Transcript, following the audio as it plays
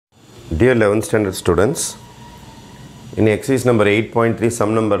Dear 11th standard students, in exercise number 8.3,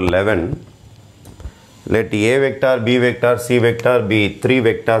 sum number 11, let A vector, B vector, C vector be three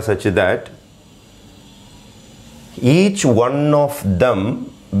vectors such that each one of them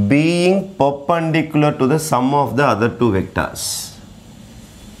being perpendicular to the sum of the other two vectors.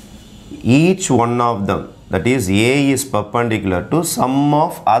 Each one of them, that is A is perpendicular to sum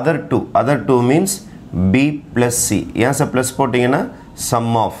of other two. Other two means B plus C. Yes, a plus potting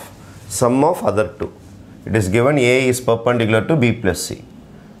sum of other two. It is given A is perpendicular to B plus C.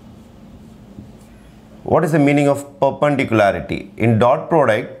 What is the meaning of perpendicularity? In dot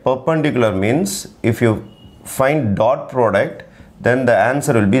product, perpendicular means if you find dot product, then the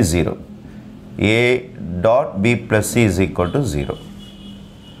answer will be 0. A dot B plus C is equal to 0.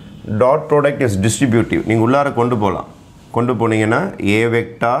 Dot product is distributive. You can A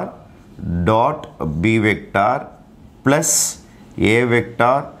vector dot B vector plus A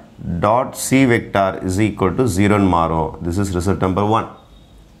vector dot C vector is equal to 0 and maro. This is result number 1.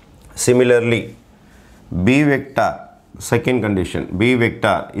 Similarly, B vector, second condition, B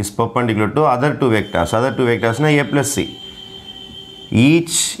vector is perpendicular to other two vectors. Other two vectors na A plus C.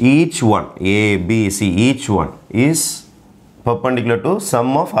 Each one, A, B, C, each one is perpendicular to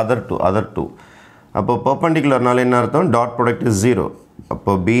sum of other two. Appo perpendicular nal enna artham? Dot product is 0.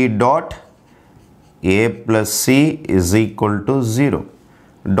 Appo B dot A plus C is equal to 0.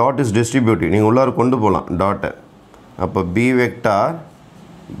 Dot is distributive. You can dot. Appo B vector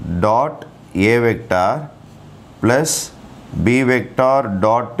dot A vector plus B vector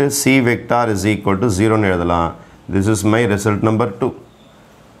dot C vector is equal to 0. This is my result number 2.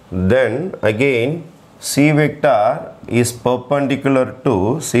 Then again C vector is perpendicular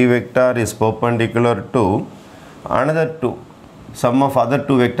to another two. Sum of other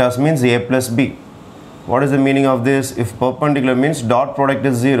two vectors means A plus B. What is the meaning of this? If perpendicular means dot product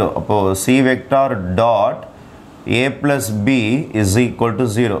is 0. Appo C vector dot A plus B is equal to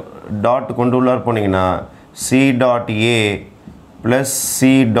 0. Dot kondular poningna C dot A plus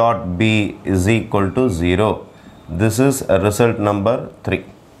C dot B is equal to 0. This is result number 3.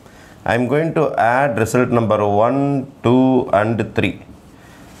 I am going to add result number 1, 2 and 3.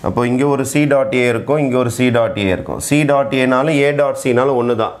 அப்போ இங்கே ஒரு C dot A இருக்கும், இங்கே ஒரு C dot A இருக்கும். C dot A நாலும் A dot C நாலும்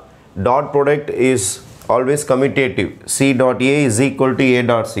ஒன்று தான். Dot product is always commutative. C dot A is equal to A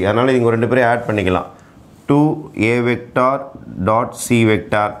dot C. அதனால் இங்கே ரெண்டு பேரும் ஆட் பண்ணிக்கலாம். 2 A vector dot C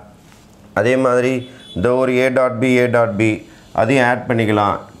vector. அதே மாதிரி இந்த ஒரு A dot B அதையும் ஆட்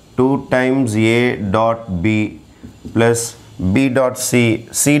பண்ணிக்கலாம். 2 times A dot B plus B dot C.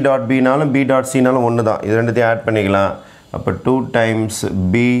 C dot B நாலும் B dot C நாலும் ஒன்று தான். இது ரெண்டுத்தையும் ஆட் பண்ணிக்கலாம். அப்போ 2 times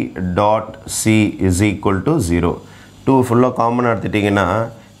B dot C is equal to 0. 2 full common எடுத்துட்டீங்கன்னா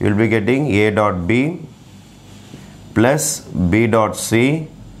you will be getting A dot B plus B dot C,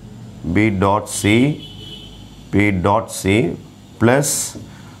 B dot C, B dot C plus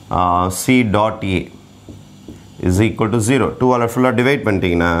C dot A is equal to 0. 2 all full divide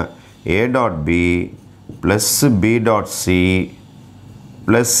பண்ணிட்டீங்கன்னா A dot B plus B dot C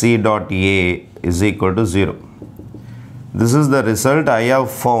plus C dot A is equal to 0. This is the result I have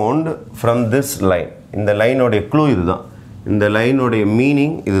found from this line. In the line oda clue idhaan. In the line oda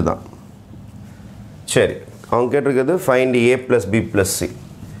meaning idhaan. Seri. Avanga kettirukadhu find A plus B plus C.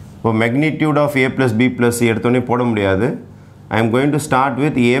 So magnitude of A plus B plus C edutone poda mudiyadhu. I am going to start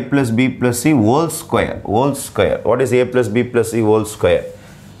with A plus B plus C whole square. What is A plus B plus C whole square?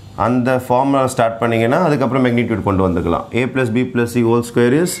 And the formula start பண்ணீங்கன்னா அதுக்கப்புறம் magnitude கொண்டு வந்துக்கலாம். A plus B plus C whole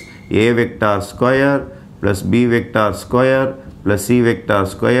square is A vector square plus B vector square plus C vector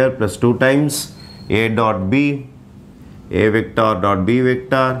square plus 2 times A dot B, A vector dot B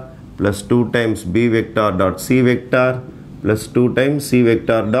vector plus 2 times B vector dot C vector plus 2 times C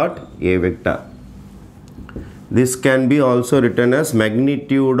vector dot A vector. This can be also written as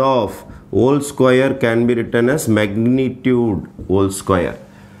magnitude of whole square can be written as magnitude whole square.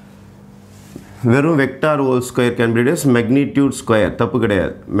 வெறும் vector whole square can be written as magnitude square. தப்பு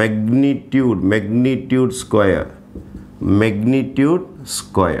கிடையாது. magnitude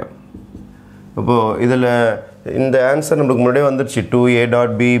square. அப்போ இதில் இந்த answer நம்மளுக்கு முன்னாடியே வந்துருச்சு. 2A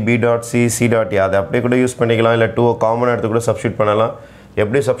dot B, B dot C, C dot A. அதை அப்படியே கூட யூஸ் பண்ணிக்கலாம். இல்லை 2 காமனாக எடுத்து கூட சப்ஸ்டியூட் பண்ணலாம்.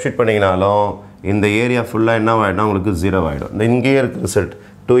 எப்படி சப்ஸ்டியூட் பண்ணிங்கனாலும் இந்த ஏரியா ஃபுல்லாக என்ன ஆகிடும்? உங்களுக்கு 0 ஆகிடும். இந்த இங்கேயே இருக்குது result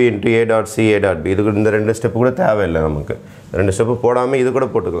 2 into A dot C, A dot B. இதுக்கு இந்த ரெண்டு ஸ்டெப்பு கூட தேவையில்லை நமக்கு. ரெண்டு ஸ்டெப்பு போடாமல் இது கூட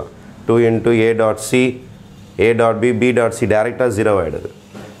போட்டுக்கலாம். 2 into A dot C, A dot B, B dot C directly 0 ஆயிடுது.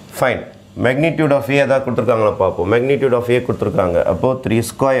 Fine. Magnitude of A எதாவது கொடுத்துருக்காங்களா பார்ப்போம். Magnitude of A கொடுத்துருக்காங்க. அப்போ 3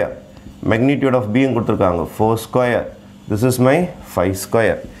 square. Magnitude of B கொடுத்துருக்காங்க 4 square. This is my 5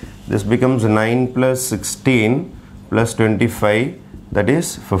 square. This becomes 9 plus 16 plus 25, that is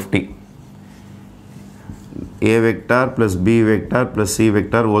 50. A vector plus B vector plus C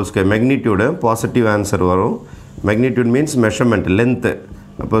vector whole square. Magnitude positive answer varum. Magnitude means measurement, length.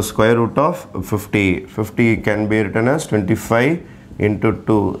 Square root of 50. 50 can be written as 25 into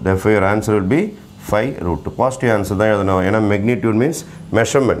 2. Therefore, your answer will be 5 root 2. Positive answer. Magnitude means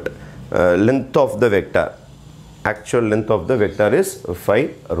measurement. Length of the vector. Actual length of the vector is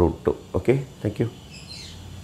 5 root 2. Okay, thank you.